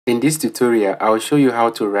In this tutorial, I will show you how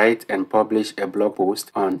to write and publish a blog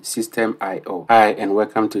post on Systemeio. Hi and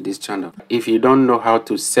welcome to this channel. If you don't know how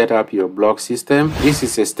to set up your blog system, this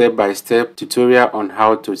is a step-by-step tutorial on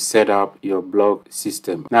how to set up your blog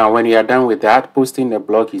system. Now, when you are done with that, posting a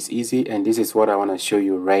blog is easy, and this is what I want to show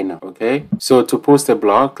you right now, okay? So to post a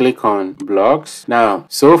blog, click on blogs. Now,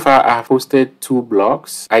 so far I have posted 2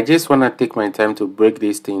 blogs. I just want to take my time to break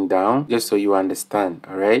this thing down just so you understand,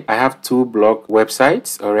 all right? I have 2 blog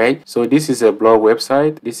websites, all right? So this is a blog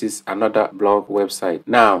website, this is another blog website.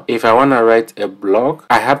 Now if I want to write a blog,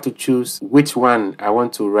 I have to choose which one I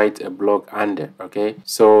want to write a blog under, okay?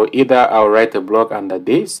 So either I'll write a blog under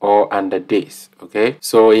this or under this, okay?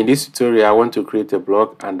 So in this tutorial I want to create a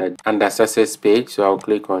blog under success page, so I'll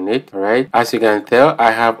click on it. All right, as you can tell,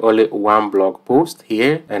 I have only 1 blog post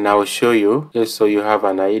here, and I will show you just so you have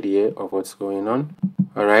an idea of what's going on.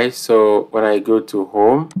 All right, so when I go to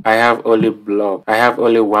home, I have only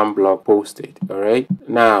 1 blog posted. All right,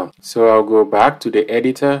 now so I'll go back to the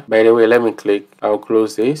editor. By the way, let me click, I'll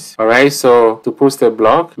close this. All right, so to post a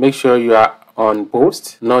blog, make sure you are on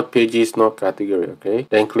post, not pages, not category, okay?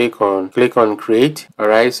 Then click on create. All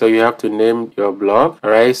right, so you have to name your blog. All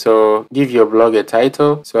right, so give your blog a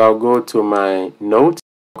title. So I'll go to my notes,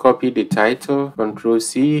 copy the title,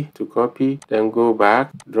 Ctrl+C to copy, then go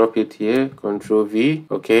back, drop it here, Ctrl+V,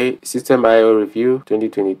 okay? Systemeio Review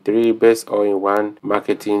 2023 Best All-in-One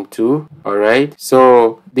Marketing Tool. All right,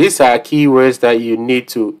 so these are keywords that you need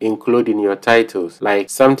to include in your titles, like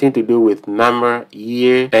something to do with number,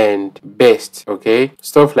 year, and best, okay?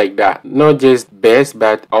 Stuff like that. Not just best,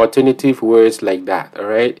 but alternative words like that, all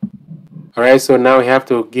right? All right, so now we have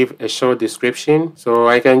to give a short description. So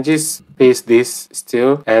I can just paste this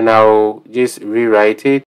still, and I'll just rewrite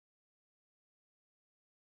it.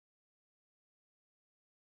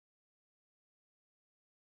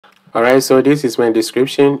 Alright, so this is my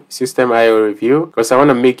description, Systemeio Review, because I want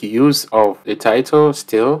to make use of the title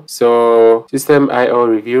still. So Systemeio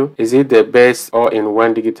Review, is it the best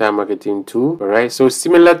all-in-one digital marketing tool? Alright, so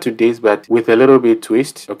similar to this but with a little bit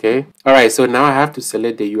twist, okay? Alright, so now I have to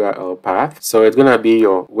select the URL path. So it's gonna be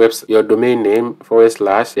your domain name /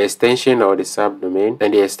 the extension or the subdomain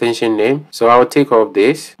and the extension name. So I'll take off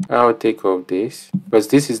this because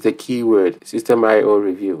this is the keyword, Systemeio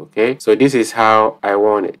Review, okay? So this is how I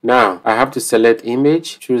want it. Now I have to select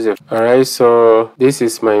image, choose a. Alright, so this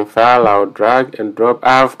is my file. I'll drag and drop.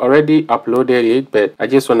 I've already uploaded it, but I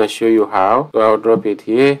just want to show you how. So I'll drop it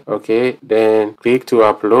here, okay? Then click to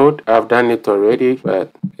upload. I've done it already,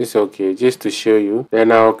 but it's okay, just to show you.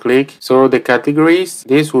 Then I'll click. So the categories,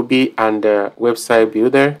 this will be under website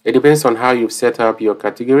builder. It depends on how you've set up your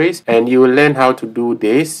categories, and you will learn how to do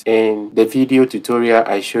this in the video tutorial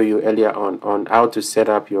I showed you earlier on how to set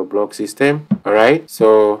up your blog system. Alright,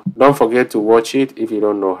 so don't forget to watch it if you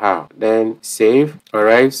don't know how. Then save.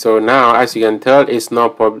 Alright, so now as you can tell, it's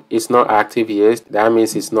not active yet. That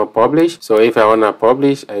means it's not published. So if I want to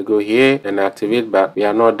publish, I go here and activate, but we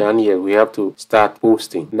are not done yet. We have to start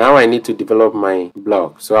posting. Now I need to develop my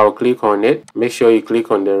blog, so I'll click on it. Make sure you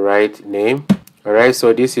click on the right name. Alright,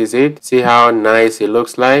 so this is it. See how nice it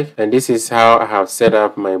looks like, and this is how I have set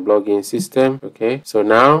up my blogging system. Okay, so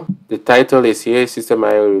now the title is here,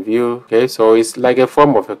 Systemeio Review. Okay, so it's like a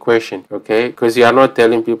form of a question, okay, because you are not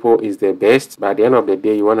telling people it's the best, but at the end of the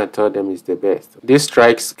day you want to tell them it's the best. This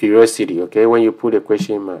strikes curiosity, okay, when you put a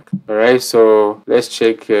question mark. Alright, so let's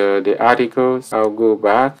check the articles. I'll go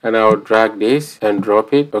back and I'll drag this and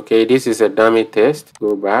drop it. Okay, this is a dummy test.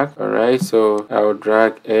 Go back. Alright, so I'll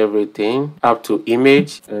drag everything up to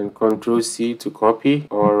image and Ctrl+C to copy,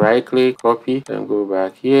 or right click, copy, and go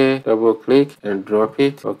back here, double click and drop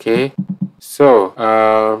it. Okay, so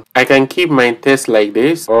I can keep my text like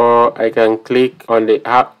this, or I can click on the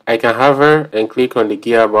I can hover and click on the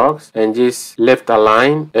gearbox and just left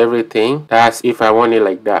align everything. That's if I want it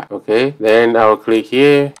like that. Okay, then I'll click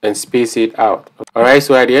here and space it out. Alright,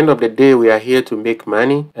 so at the end of the day we are here to make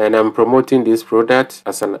money, and I'm promoting this product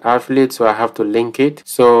as an affiliate, so I have to link it.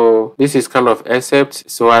 So this is kind of accept,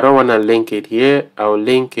 so I don't want to link it here. I'll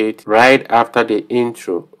link it right after the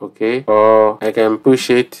intro, okay? Or I can push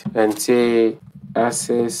it and say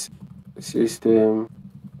access system.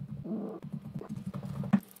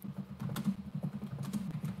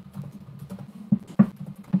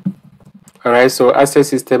 Alright, so access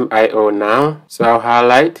Systemeio now. So I'll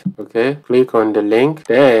highlight, okay. Okay, click on the link,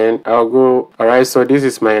 then I'll go. All right, so this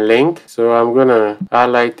is my link, so I'm gonna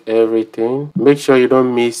highlight everything. Make sure you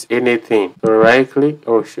don't miss anything. So right click,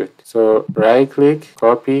 oh shoot, so right click,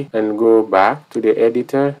 copy, and go back to the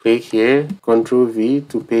editor. Click here, Ctrl V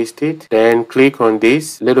to paste it, then click on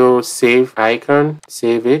this little save icon,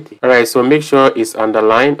 save it. All right, so make sure it's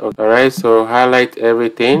underlined. All right, so highlight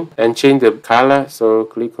everything and change the color, so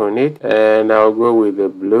click on it, and I'll go with the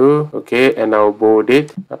blue. Okay, and I'll bold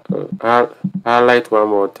it. Highlight one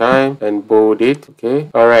more time and bold it. Okay,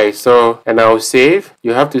 all right, so and I'll save.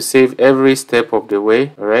 You have to save every step of the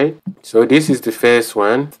way. All right, so this is the first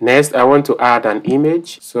one. Next, I want to add an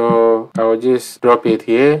image, so I'll just drop it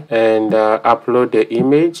here and upload the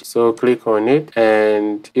image. So click on it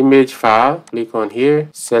and image file, click on here,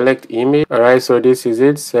 select image. All right, so this is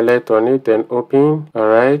it. Select on it and open. All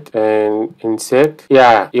right, and insert.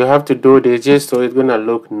 Yeah, you have to do this just so it's gonna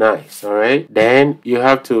look nice. All right, then you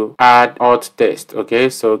have to add alt text. Okay,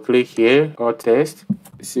 so click here, alt text,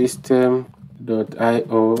 system.io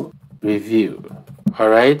review. All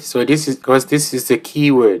right, so this is because this is the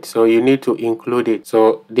keyword, so you need to include it.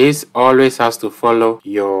 So this always has to follow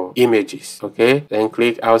your images. Okay, then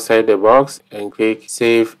click outside the box and click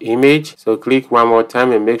save image. So click one more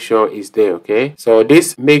time and make sure it's there. Okay, so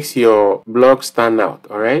this makes your blog stand out.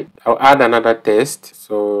 All right, I'll add another text,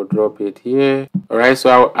 so drop it here. All right, so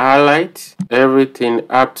I'll highlight everything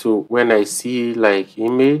up to when I see like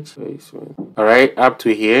image. All right, up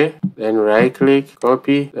to here, then right click,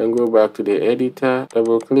 copy, then go back to the editor,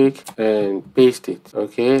 double click and paste it.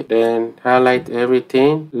 Okay, then highlight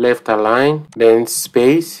everything, left align, then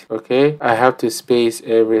space. Okay, I have to space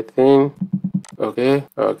everything. Okay,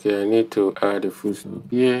 I need to add a full stop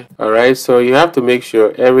here. All right, so you have to make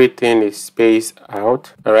sure everything is spaced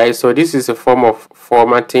out. All right, so this is a form of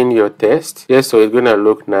formatting your text, yes, so it's gonna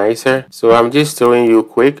look nicer. So I'm just showing you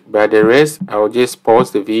quick, but the rest I'll just pause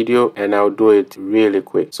the video and I'll do it really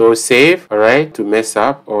quick. So save. All right, to mess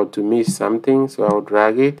up or to miss something, so I'll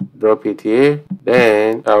drag it, drop it here,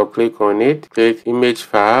 then I'll click on it, click image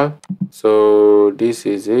file. So this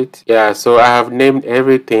is it. Yeah, so I have named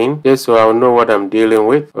everything just so I'll know what I'm dealing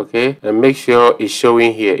with. Okay, and make sure it's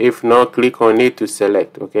showing here. If not, click on it to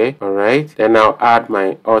select. Okay, all right, then I'll add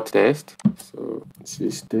my alt text. So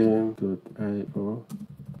system.io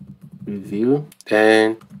review,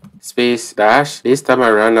 then space dash. This time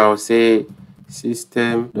around I'll say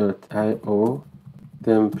system.io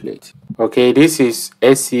template. Okay, this is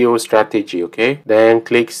SEO strategy. Okay, then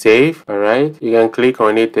click save. All right, you can click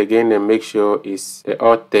on it again and make sure it's the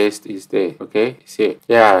alt text is there. Okay, see,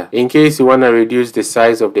 yeah, in case you want to reduce the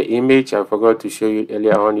size of the image, I forgot to show you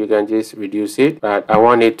earlier on, you can just reduce it, but I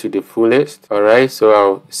want it to the fullest. All right, so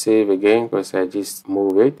I'll save again because I just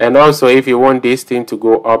move it. And also, if you want this thing to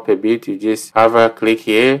go up a bit, you just have a click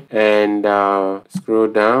here and scroll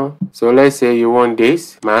down. So let's say you want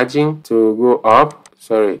this margin to go up,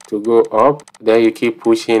 to go up, then you keep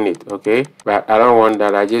pushing it. Okay, but I don't want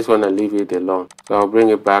that. I just want to leave it alone, so I'll bring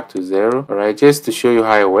it back to 0. All right, just to show you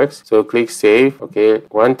how it works. So click save. Okay,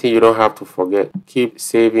 one thing you don't have to forget, keep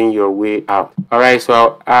saving your way out. All right, so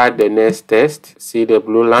I'll add the next text. See the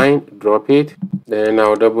blue line, drop it, then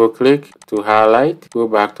I'll double click to highlight, go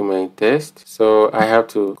back to my text. So I have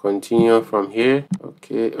to continue from here.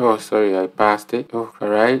 Okay, oh sorry, I passed it. Oh, all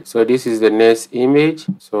right, so this is the next image.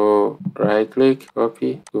 So right click,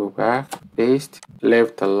 copy, go back, paste,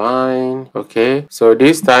 left align. Okay, so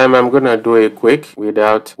this time I'm gonna do it quick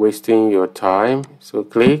without wasting your time. So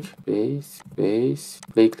click, paste, paste,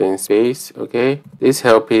 click and space. Okay, this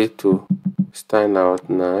helps it to stand out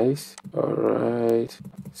nice. All right,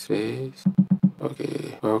 space.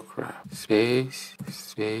 Okay, oh crap, space,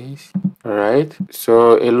 space. All right,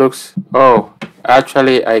 so it looks, oh,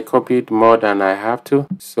 actually I copied more than I have to.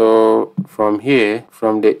 So from here,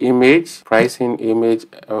 from the image, pricing image,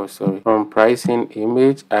 oh sorry, from pricing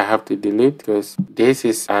image, I have to delete because this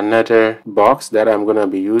is another box that I'm gonna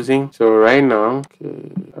be using. So right now,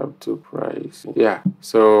 okay, up to price, yeah,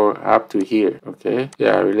 so up to here. Okay,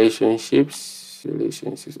 yeah, relationships.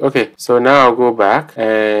 Okay, so now I'll go back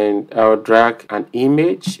and I'll drag an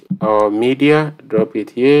image or media, drop it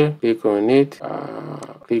here, click on it,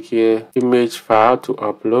 click here, image file to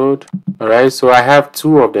upload. All right, so I have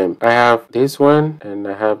two of them. I have this one and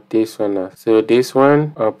I have this one. So this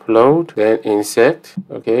one, upload, then insert.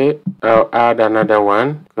 Okay, I'll add another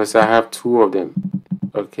one because I have two of them.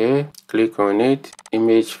 Okay, click on it,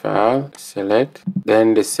 image file, select,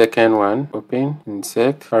 then the second one, open,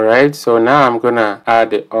 insert. All right, so now I'm gonna add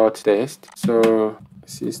the alt text. So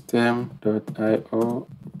system.io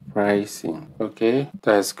pricing. Okay,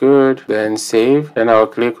 that's good. Then save. Then I'll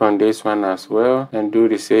click on this one as well and do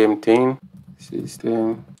the same thing.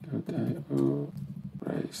 Systeme.io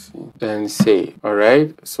pricing. Then save.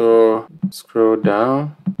 Alright, so scroll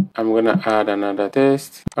down. I'm gonna add another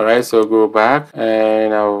test. Alright, so go back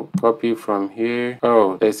and I'll copy from here.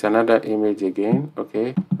 Oh, there's another image again.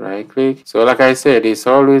 Okay, right click. So like I said, it's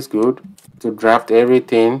always good to draft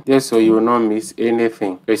everything just so you will not miss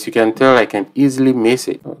anything. As you can tell, I can easily miss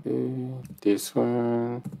it. Okay, this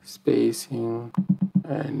one, spacing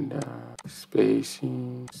and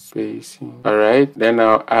spacing. All right, then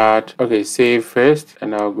I'll add, okay, save first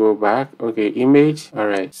and I'll go back. Okay, image. All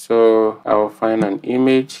right, so I'll find an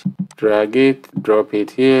image, drag it, drop it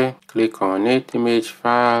here, click on it, image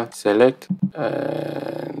file, select,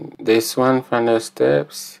 and this one, final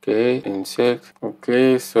steps. Okay, insert.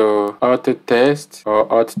 Okay, so auto test or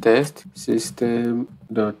auto test, system.io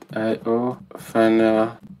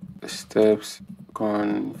final steps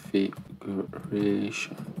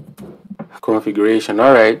configuration.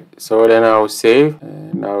 All right, so then I'll save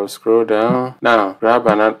and I'll scroll down. Now grab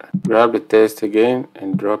the test again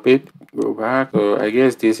and drop it, go back. So I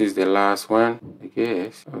guess this is the last one, I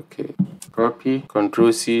guess. Okay, copy,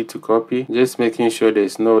 Control C to copy, just making sure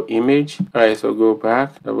there's no image. All right, so go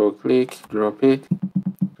back, double click, drop it,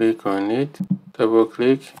 click on it, double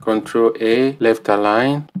click, Control A, left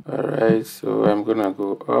align. All right, so I'm gonna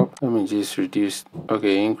go up. Let me just reduce,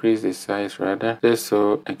 okay, increase the size rather, just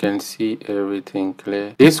so I can see everything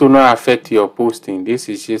clear. This will not affect your posting. This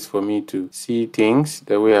is just for me to see things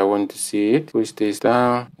the way I want to see it. Push this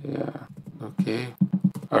down. Yeah, okay.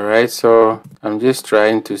 All right, so I'm just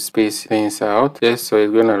trying to space things out just so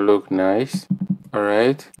it's gonna look nice. All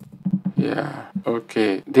right, yeah,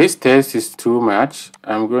 okay, this test is too much.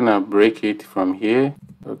 I'm gonna break it from here.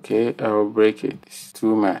 Okay, I'll break it. It's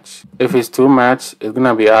too much. If it's too much, it's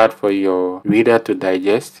gonna be hard for your reader to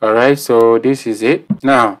digest. All right, so this is it.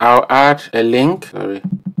 Now I'll add a link. Sorry,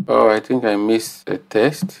 oh, I think I missed a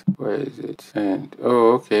test. Where is it? And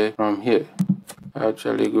oh, okay, from here.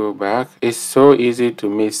 Actually go back. It's so easy to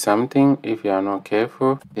miss something if you are not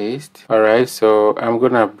careful. Paste. All right, so I'm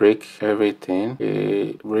gonna break everything.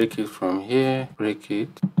 Okay, break it from here, break it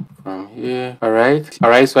from here. All right,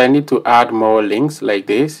 so I need to add more links like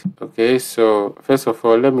this. Okay, so first of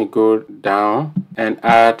all, let me go down and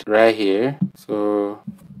add right here. So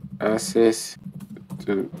access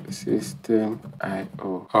to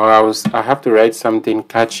Systemeio, or I have to write something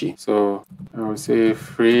catchy, so I will say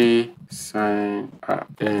free sign up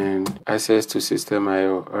and access to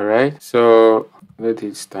Systemeio. All right, so let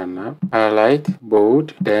it stand up, highlight,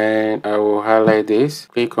 bold, then I will highlight this,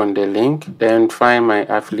 click on the link, then find my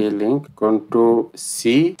affiliate link, Control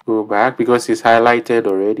C, go back because it's highlighted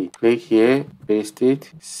already, click here, paste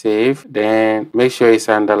it, save, then make sure it's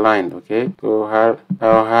underlined. Okay, so I'll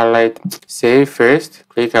highlight, save first,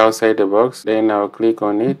 click outside the box, then I'll click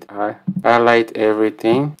on it, highlight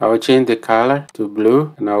everything, I'll change the color to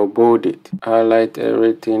blue and I'll bold it, highlight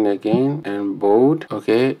everything again and bold.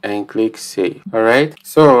 Okay, and click save. All right,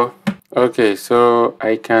 so okay, so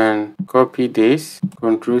I can copy this,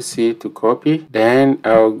 Control C to copy, then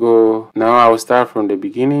I'll start from the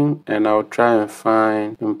beginning and I'll try and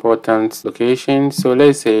find important locations. So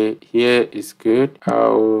let's say here is good,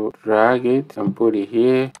 I'll drag it and put it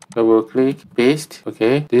here, double click, paste.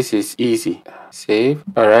 Okay, this is easy, save.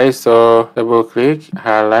 All right, so double click,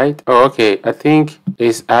 highlight. Oh, okay, I think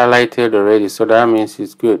it's highlighted already, so that means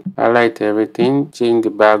it's good. Highlight everything, change the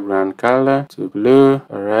background color to blue.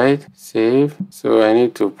 All right, save. So I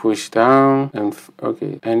need to push down and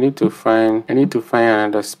okay, I need to find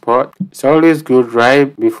another spot. It's always good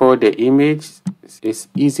right before the image. It's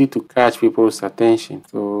easy to catch people's attention.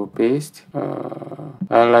 So paste,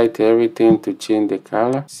 highlight everything to change the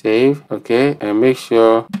color, save. Okay, and make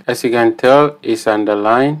sure, as you can tell, it's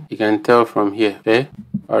underlined. You can tell from here. Okay,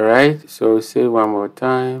 all right, so save one more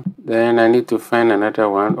time, then I need to find another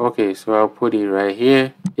one. Okay, so I'll put it right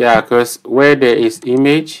here. Yeah, because where there is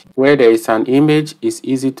an image, it's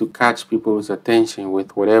easy to catch people's attention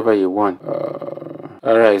with whatever you want.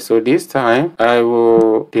 All right, so this time I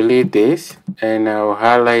will delete this and I'll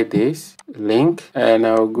highlight this link and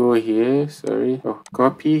I'll go here,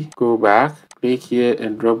 copy, go back, click here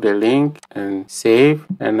and drop the link and save.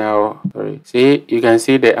 And now, see, you can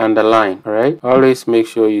see the underline. All right, always make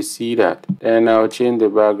sure you see that. Then I'll change the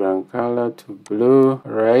background color to blue.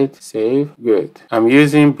 All right, save. Good. I'm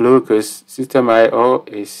using blue because Systemeio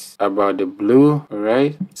is about the blue. All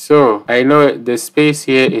right, so I know the space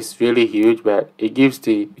here is really huge, but it gives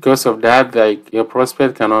because of that, like, your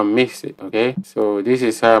prospect cannot mix it. Okay, so this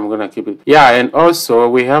is how I'm gonna keep it. Yeah, and also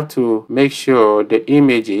we have to make sure the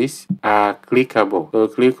images are clickable. So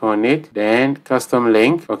click on it, then custom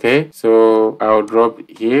link. Okay, so I'll drop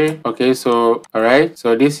here. Okay, so all right,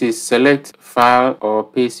 so this is select file or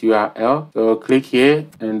paste URL. So click here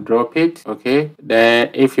and drop it. Okay, then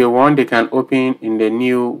if you want, they can open in the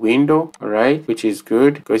new window. All right, which is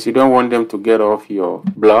good because you don't want them to get off your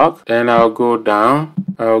blog. Then I'll go down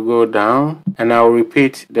and I'll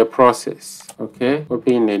repeat the process. Okay,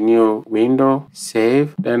 open a new window,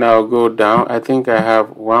 save, then I'll go down. I think I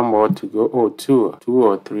have one more to go. Oh, two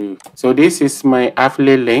or three. So this is my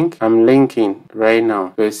affiliate link. I'm linking right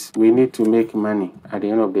now because we need to make money at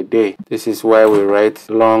the end of the day. This is why we write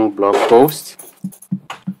long blog posts.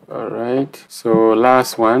 All right, so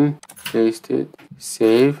last one, paste it,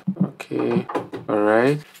 save. Okay, all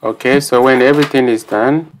right. Okay, so when everything is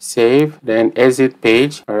done, save, then exit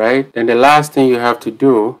page. All right, then the last thing you have to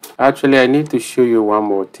do, actually I need to show you one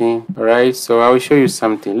more thing. All right, so I will show you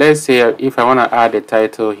something. Let's say if I want to add a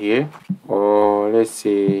title here, or let's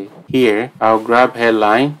say here, I'll grab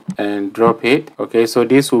headline and drop it. Okay, so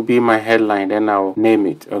this will be my headline, then I'll name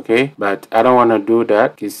it. Okay, but I don't want to do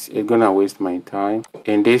that because it's gonna waste my time.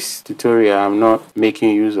 In this tutorial, I'm not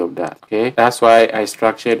making use of that. Okay, that's why I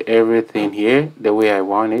structured everything here the way I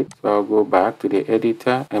want it. So I'll go back to the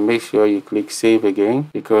editor and make sure you click save again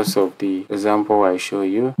because of the example I show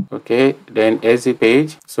you. Okay, then exit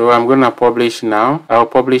page. So I'm gonna publish now. I'll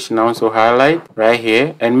publish now, so highlight right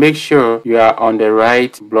here and make sure you are on the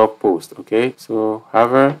right blog post. Okay, so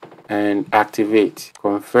hover and activate,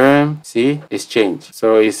 confirm. See, it's changed,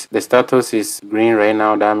 so it's the status is green right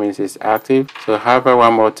now. That means it's active. So hover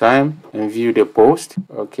one more time and view the post.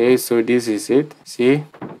 Okay, so this is it. See,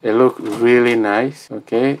 it looks really nice.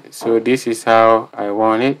 Okay, so this is how I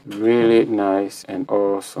want it. Really nice and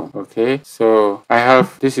awesome. Okay, so I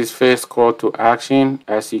have, this is first call to action.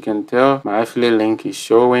 As you can tell, my affiliate link is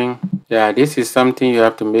showing. Yeah, this is something you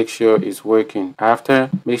have to make sure is working. After,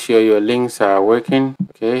 make sure your links are working.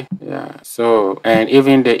 Okay, yeah, so, and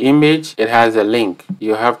even the image, it has a link.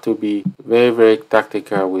 You have to be very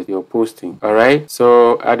tactical with your posting. All right,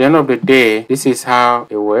 so at the end of the day, this is how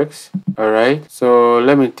it works. All right, so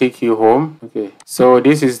let me take you home. Okay, so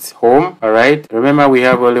this is home. All right, remember we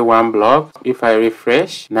have only one blog. If I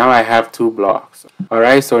refresh, now I have two blogs. All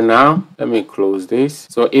right, so now let me close this.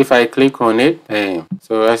 So if I click on it,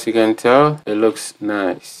 so as you can tell, it looks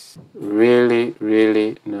nice. Really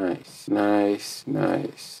nice.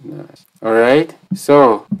 All right,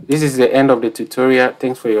 so this is the end of the tutorial.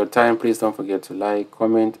 Thanks for your time. Please don't forget to like,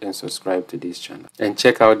 comment and subscribe to this channel, and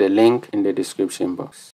check out the link in the description box.